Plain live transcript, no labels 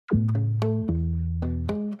We're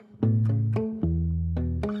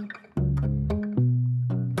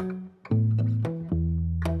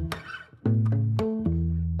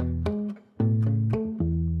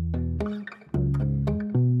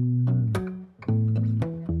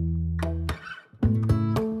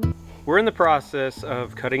in the process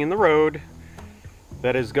of cutting in the road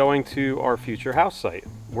that is going to our future house site.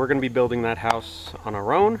 We're going to be building that house on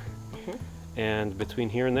our own, and between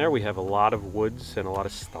here and there we have a lot of woods and a lot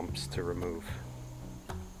of stumps to remove.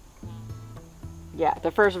 Yeah,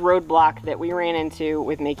 the first roadblock that we ran into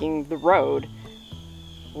with making the road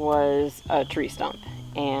was a tree stump,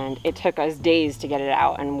 and it took us days to get it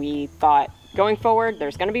out, and we thought, going forward,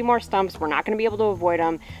 there's going to be more stumps, we're not going to be able to avoid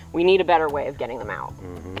them, we need a better way of getting them out.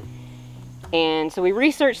 And so we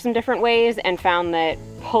researched some different ways and found that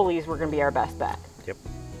pulleys were going to be our best bet. Yep.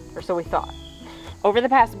 Or so we thought. Over the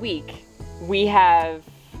past week, we have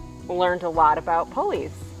learned a lot about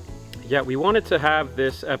pulleys. Yeah, we wanted to have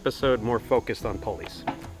this episode more focused on pulleys.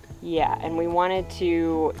 Yeah, and we wanted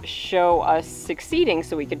to show us succeeding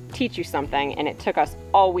so we could teach you something, and it took us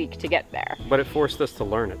all week to get there. But it forced us to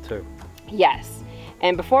learn it too. Yes.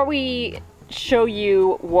 And before we show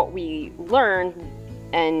you what we learned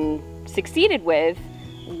and succeeded with,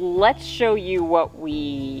 let's show you what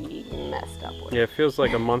we messed up with. Yeah, it feels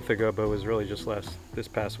like a month ago, but it was really just this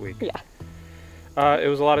past week. Yeah. It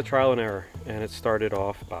was a lot of trial and error, and it started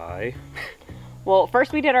off by... Well,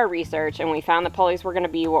 first we did our research, and we found that pulleys were going to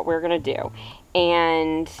be what we were going to do.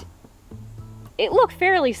 And it looked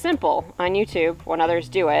fairly simple on YouTube when others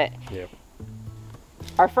do it. Yep.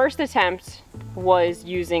 Our first attempt was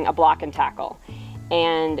using a block and tackle.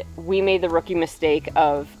 And we made the rookie mistake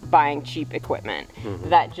of buying cheap equipment.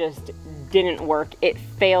 That just didn't work. It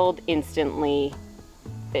failed instantly.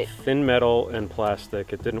 Thin metal and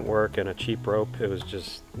plastic, it didn't work, and a cheap rope, it was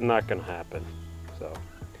just not gonna happen. So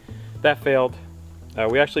that failed.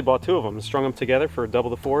 We actually bought two of them and strung them together for double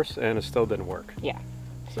the force, and it still didn't work. Yeah.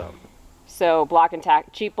 So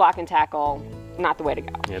cheap block and tackle, not the way to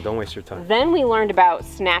go. Yeah, don't waste your time. Then we learned about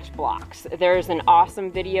snatch blocks. There's an awesome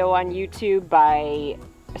video on YouTube by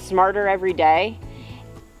Smarter Every Day,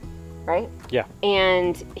 right? Yeah.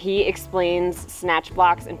 And he explains snatch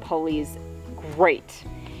blocks and pulleys great.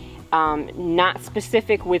 Not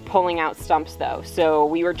specific with pulling out stumps though. So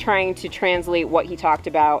we were trying to translate what he talked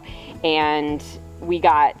about, and we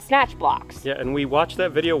got snatch blocks. Yeah, and we watched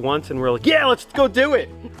that video once and we're like, yeah, let's go do it.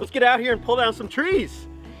 Let's get out here and pull down some trees.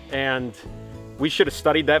 And we should have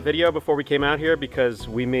studied that video before we came out here because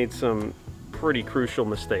we made some pretty crucial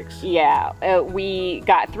mistakes. Yeah, we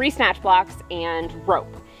got 3 snatch blocks and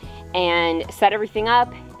rope and set everything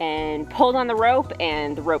up and pulled on the rope,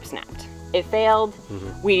 and the rope snapped. It failed.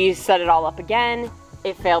 We set it all up again.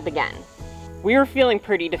 It failed again. We were feeling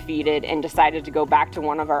pretty defeated and decided to go back to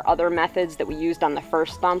one of our other methods that we used on the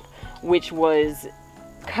first stump, which was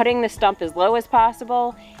cutting the stump as low as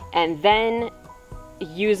possible and then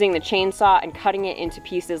using the chainsaw and cutting it into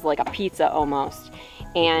pieces like a pizza almost.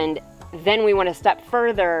 And then we went a step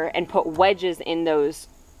further and put wedges in those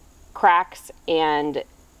cracks and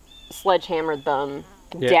sledgehammered them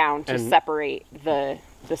down to separate the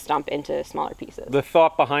stump into smaller pieces. The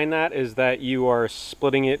thought behind that is that you are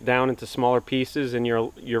splitting it down into smaller pieces, and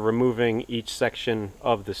you're removing each section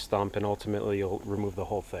of the stump, and ultimately you'll remove the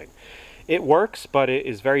whole thing. It works, but it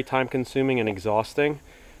is very time consuming and exhausting.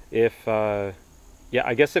 Yeah,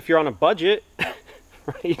 I guess if you're on a budget,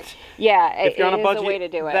 right? Yeah, if you're on a budget, way to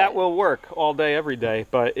do it. That will work all day, every day,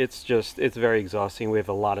 but it's very exhausting. We have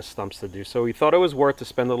a lot of stumps to do, so we thought it was worth to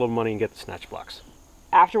spend a little money and get the snatch blocks.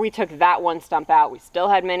 After we took that one stump out, we still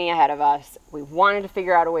had many ahead of us. We wanted to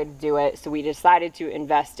figure out a way to do it, so we decided to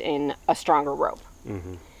invest in a stronger rope.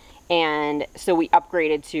 And so we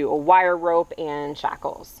upgraded to a wire rope and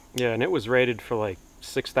shackles. Yeah, and it was rated for like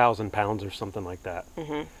 6,000 pounds or something like that.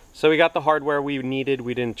 So we got the hardware we needed.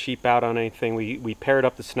 We didn't cheap out on anything. We paired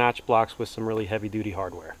up the snatch blocks with some really heavy-duty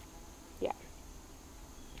hardware. Yeah.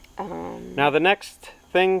 Now the next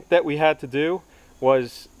thing that we had to do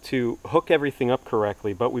was to hook everything up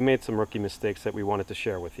correctly, but we made some rookie mistakes that we wanted to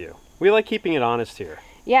share with you. We like keeping it honest here.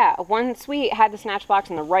 Yeah, once we had the snatch blocks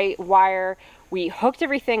and the right wire, we hooked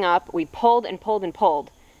everything up, we pulled and pulled and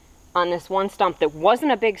pulled on this one stump that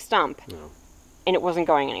wasn't a big stump, and it wasn't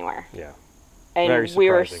going anywhere. Yeah, and very surprising. We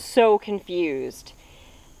were so confused.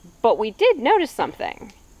 But we did notice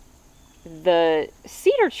something. The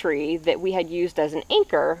cedar tree that we had used as an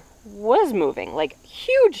anchor was moving, like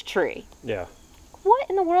huge tree. Yeah. What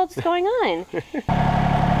in the world is going on?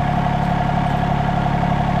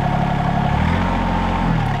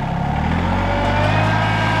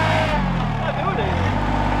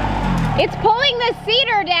 It's pulling the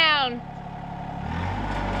cedar down.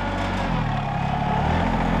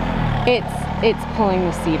 It's pulling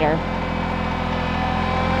the cedar.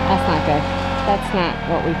 That's not good. That's not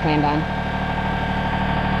what we planned on.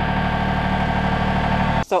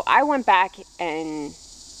 So I went back and,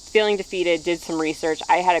 feeling defeated, did some research.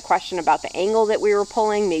 I had a question about the angle that we were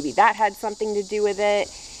pulling. Maybe that had something to do with it.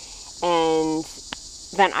 And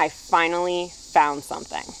then I finally found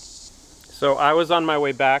something. So I was on my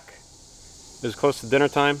way back. It was close to dinner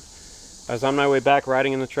time. I was on my way back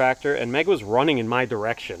riding in the tractor, and Meg was running in my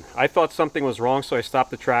direction. I thought something was wrong, so I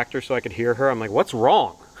stopped the tractor so I could hear her. I'm like, what's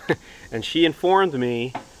wrong? And she informed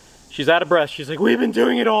me, she's out of breath. She's like, we've been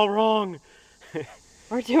doing it all wrong.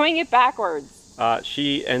 We're doing it backwards.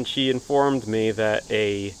 She informed me that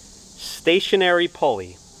a stationary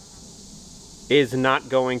pulley is not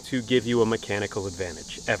going to give you a mechanical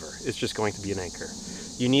advantage, ever. It's just going to be an anchor.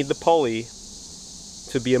 You need the pulley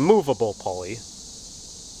to be a movable pulley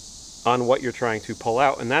on what you're trying to pull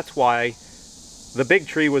out, and that's why the big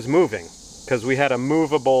tree was moving, because we had a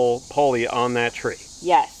movable pulley on that tree.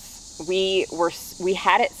 Yes, we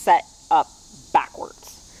had it set up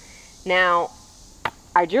backwards. Now,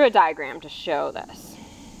 I drew a diagram to show this.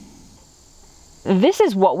 This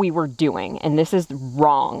is what we were doing, and this is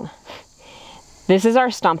wrong. This is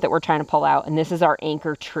our stump that we're trying to pull out, and this is our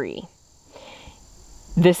anchor tree.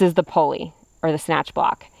 This is the pulley, or the snatch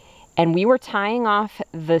block. And we were tying off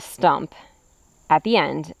the stump at the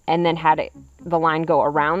end, and then had the line go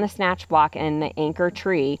around the snatch block and the anchor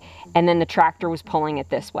tree, and then the tractor was pulling it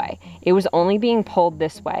this way. It was only being pulled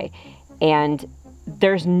this way, and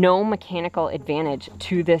there's no mechanical advantage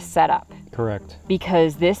to this setup. Correct.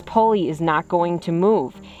 Because this pulley is not going to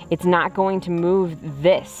move. It's not going to move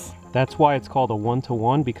this. That's why it's called a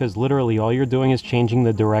one-to-one, because literally all you're doing is changing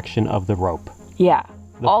the direction of the rope. Yeah.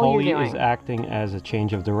 The pulley is acting as a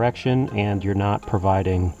change of direction, and you're not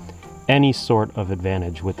providing any sort of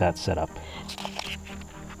advantage with that setup.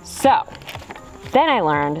 So, then I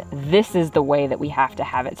learned this is the way that we have to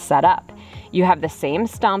have it set up. You have the same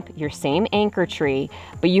stump, your same anchor tree,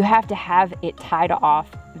 but you have to have it tied off.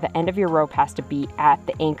 The end of your rope has to be at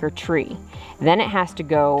the anchor tree. Then it has to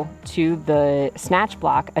go to the snatch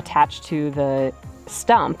block attached to the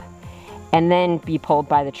stump, and then be pulled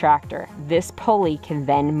by the tractor. This pulley can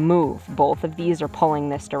then move. Both of these are pulling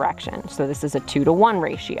this direction. So this is a 2-to-1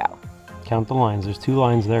 ratio. Count the lines. There's 2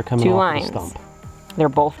 lines there coming off the stump. They're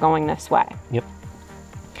both going this way. Yep.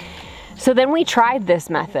 So then we tried this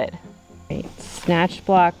method. Snatch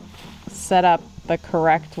block set up the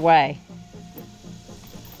correct way.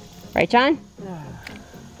 Right, John?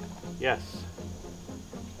 Yes.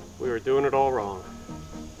 We were doing it all wrong.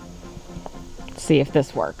 See if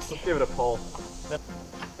this works. Let's give it a pull.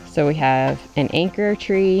 So we have an anchor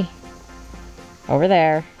tree over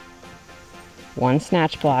there, 1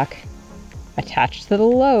 snatch block attached to the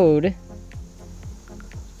load,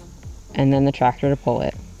 and then the tractor to pull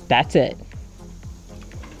it. That's it.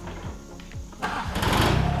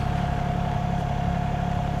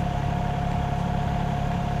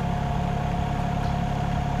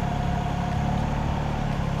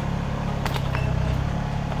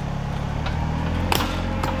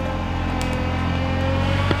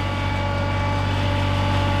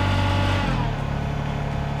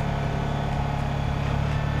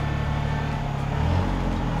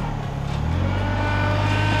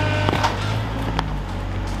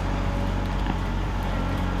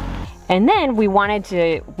 And then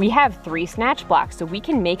we have 3 snatch blocks, so we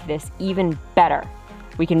can make this even better.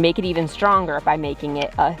 We can make it even stronger by making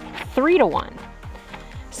it a 3-to-1.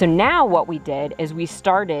 So now what we did is we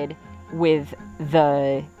started with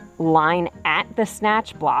the line at the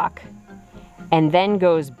snatch block, and then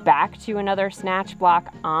goes back to another snatch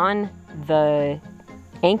block on the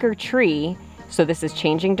anchor tree. So this is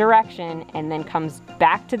changing direction, and then comes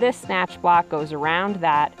back to this snatch block, goes around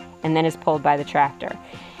that, and then is pulled by the tractor.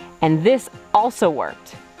 And this also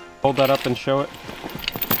worked. Hold that up and show it.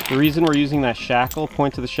 The reason we're using that shackle,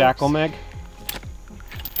 point to the shackle, Meg,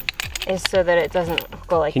 is so that it doesn't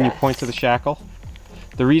go like this. Can you point to the shackle?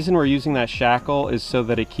 The reason we're using that shackle is so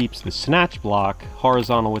that it keeps the snatch block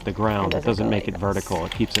horizontal with the ground. It doesn't make it vertical,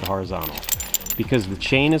 it keeps it horizontal. Because the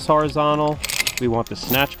chain is horizontal, we want the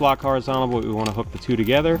snatch block horizontal, but we want to hook the 2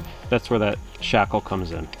 together. That's where that shackle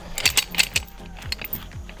comes in.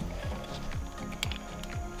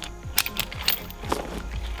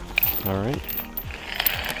 All right.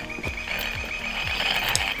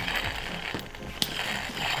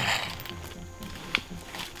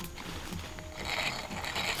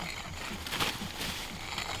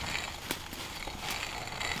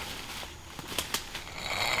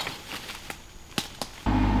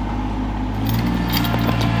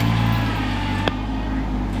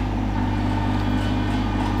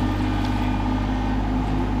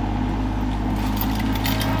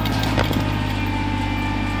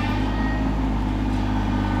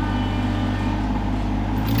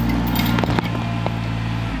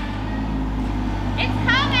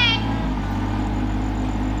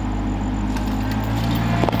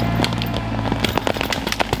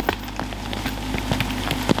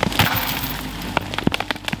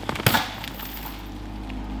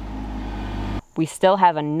 we still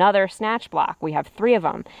have another snatch block. We have 3 of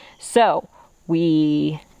them. So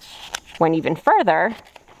we went even further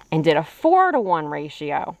and did a 4-to-1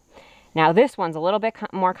 ratio. Now this one's a little bit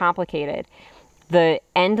more complicated. The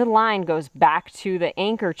end of the line goes back to the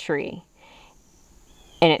anchor tree,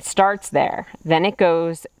 and it starts there. Then it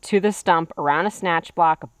goes to the stump, around a snatch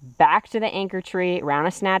block, back to the anchor tree, around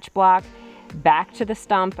a snatch block, back to the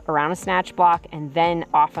stump, around a snatch block, and then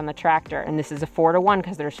off on the tractor. And this is a 4-to-1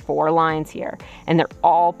 because there's 4 lines here, and they're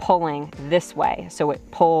all pulling this way, so it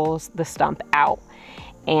pulls the stump out.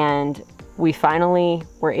 And we finally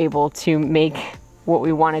were able to make what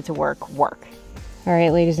we wanted to work. All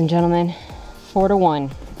right, ladies and gentlemen,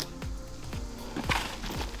 4-to-1.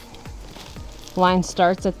 Line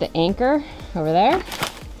starts at the anchor over there.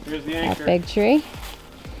 Here's the anchor. That big tree.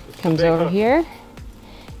 Comes over here.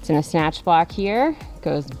 It's in a snatch block here.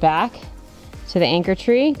 Goes back to the anchor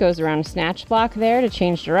tree. Goes around a snatch block there to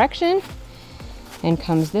change direction. And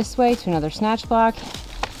comes this way to another snatch block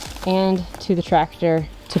and to the tractor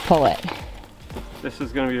to pull it. This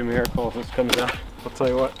is going to be a miracle if this comes out. I'll tell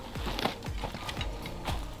you what.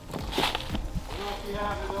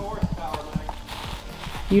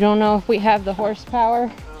 You don't know if we have the horsepower?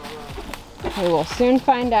 We will soon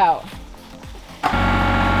find out.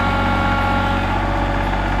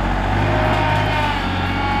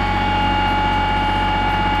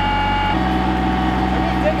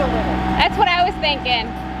 That's what I was thinking.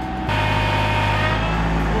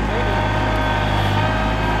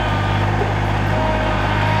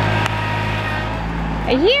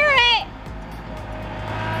 I hear it!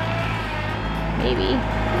 Maybe.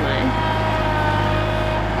 Come on.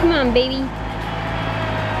 Come on, baby.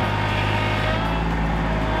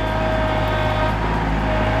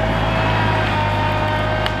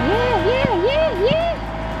 Yeah.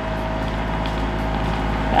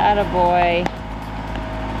 Atta boy.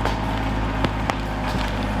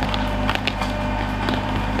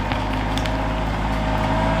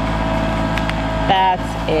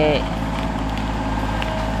 That's it.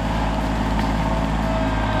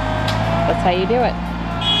 That's how you do it.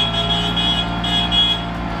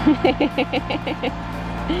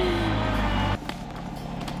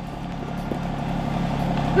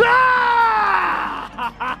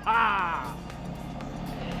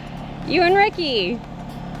 You and Ricky.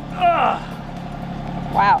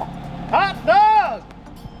 Wow. Hot dog!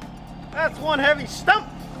 That's one heavy stump.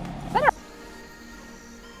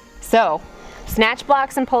 So, snatch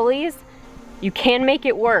blocks and pulleys, you can make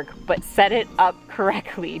it work, but set it up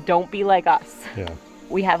correctly. Don't be like us. Yeah.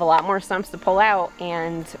 We have a lot more stumps to pull out,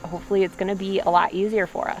 and hopefully it's going to be a lot easier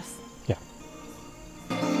for us. Yeah.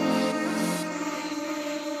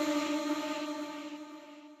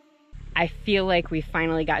 I feel like we've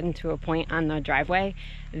finally gotten to a point on the driveway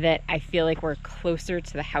that I feel like we're closer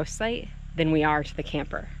to the house site than we are to the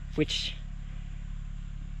camper, which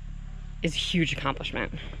is a huge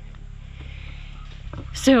accomplishment.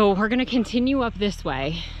 So we're gonna continue up this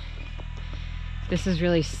way. This is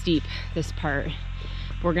really steep, this part.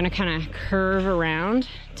 We're gonna kind of curve around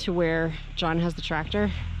to where John has the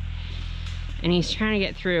tractor, and he's trying to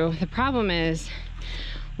get through. The problem is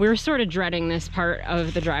we're sort of dreading this part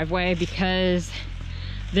of the driveway because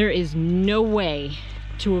there is no way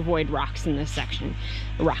to avoid rocks in this section.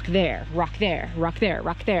 Rock there, rock there, rock there,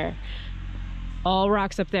 rock there. All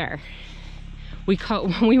rocks up there.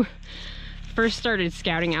 When we first started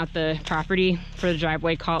scouting out the property for the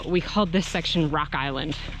driveway, we called this section Rock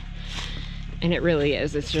Island. And it really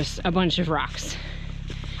is. It's just a bunch of rocks.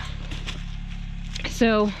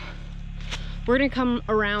 So we're gonna come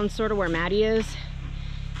around sort of where Maddie is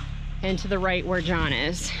and to the right where John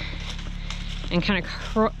is, and kind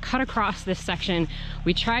of cut across this section.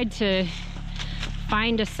 We tried to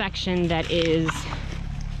find a section that is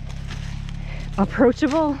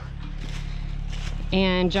approachable,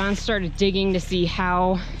 and John started digging to see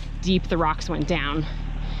how deep the rocks went down,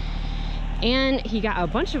 and he got a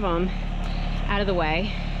bunch of them out of the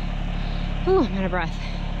way. Oh, I'm out of breath.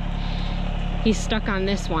 He's stuck on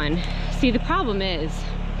this one. See, the problem is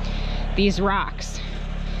these rocks.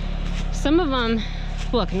 Some of them,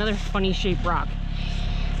 look, another funny shaped rock.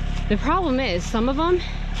 The problem is some of them,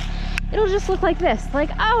 it'll just look like this,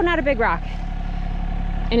 like, oh, not a big rock.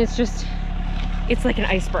 And it's just, it's like an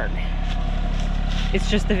iceberg.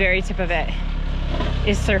 It's just the very tip of it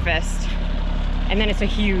is surfaced, and then it's a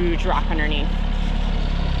huge rock underneath.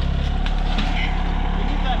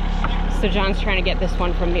 So John's trying to get this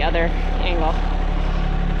one from the other angle.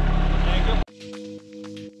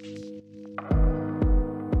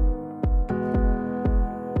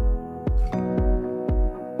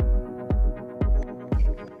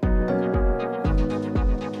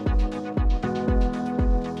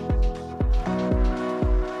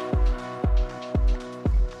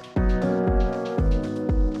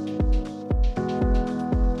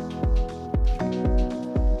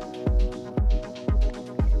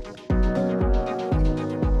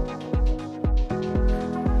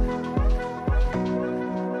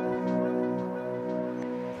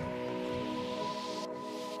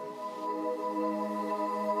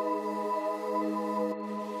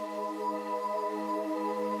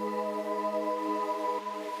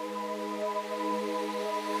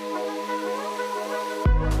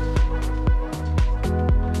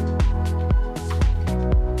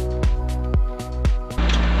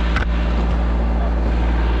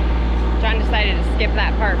 skip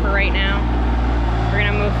that part for right now. We're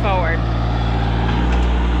gonna move forward.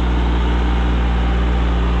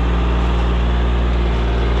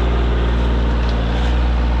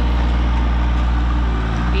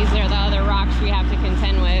 These are the other rocks we have to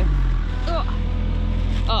contend with. Ugh.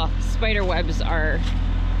 Oh, spider webs are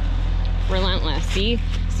relentless. See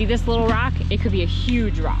this little rock? It could be a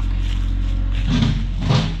huge rock.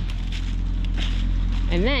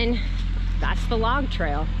 And then that's the log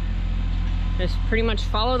trail. Just pretty much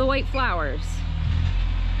follow the white flowers.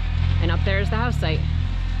 And up there's the house site.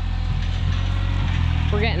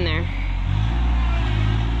 We're getting there.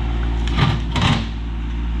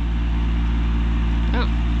 Oh,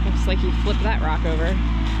 looks like you flipped that rock over.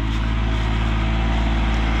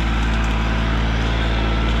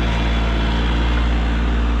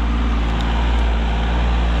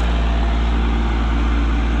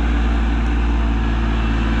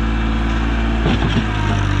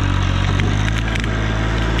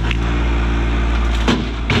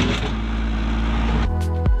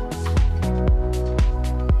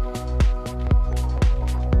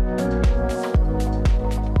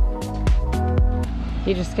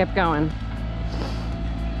 He just kept going.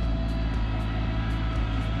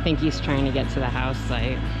 I think he's trying to get to the house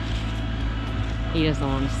site. He doesn't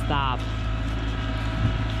want to stop.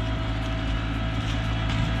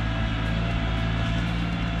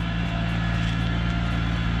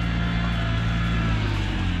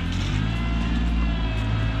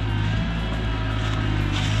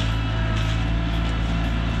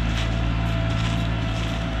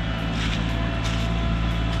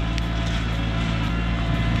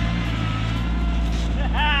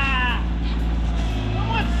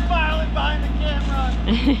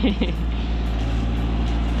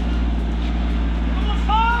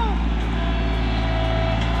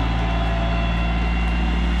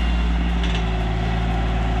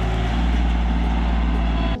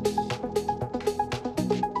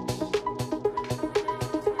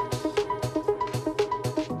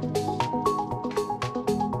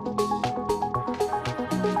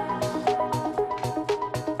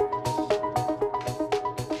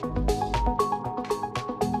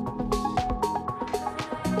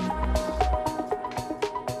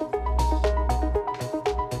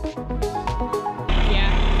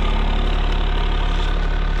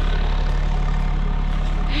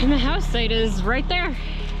 And the house site is right there.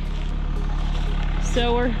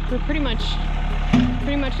 So we're pretty much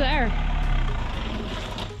there.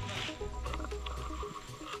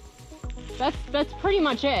 That's pretty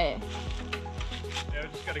much it. Yeah, we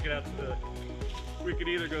just gotta get out to the... We could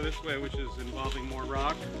either go this way, which is involving more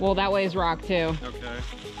rock. Well, that way is rock too. Okay.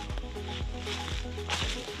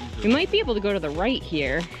 We might be able to go to the right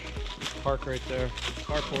here. Park right there.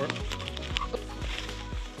 Carport.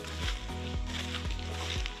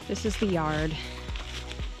 This is the yard.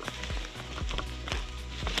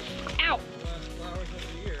 Ow! Flowers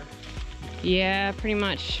of the year. Yeah, pretty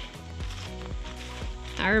much.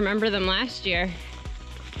 I remember them last year.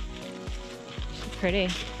 She's pretty.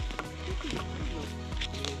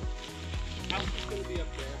 House is gonna be up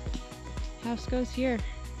there. House goes here.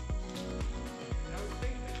 I would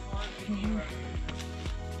think it's hard to keep right.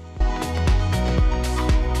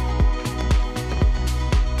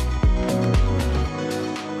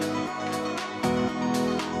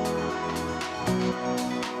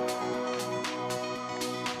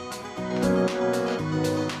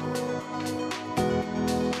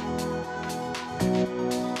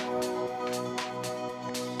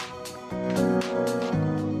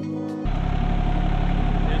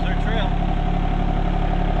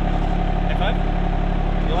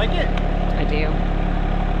 You like it? I do.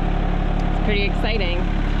 It's pretty exciting.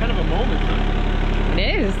 It's kind of a moment, huh? It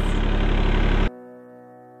is.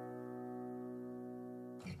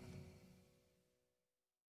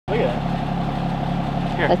 Look at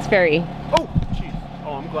that. Here. That's very... Oh, jeez.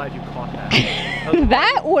 Oh, I'm glad you caught that.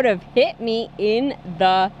 That would have hit me in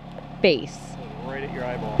the face. Right at your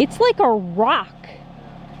eyeball. It's like a rock.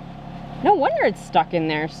 No wonder it's stuck in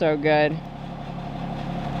there so good.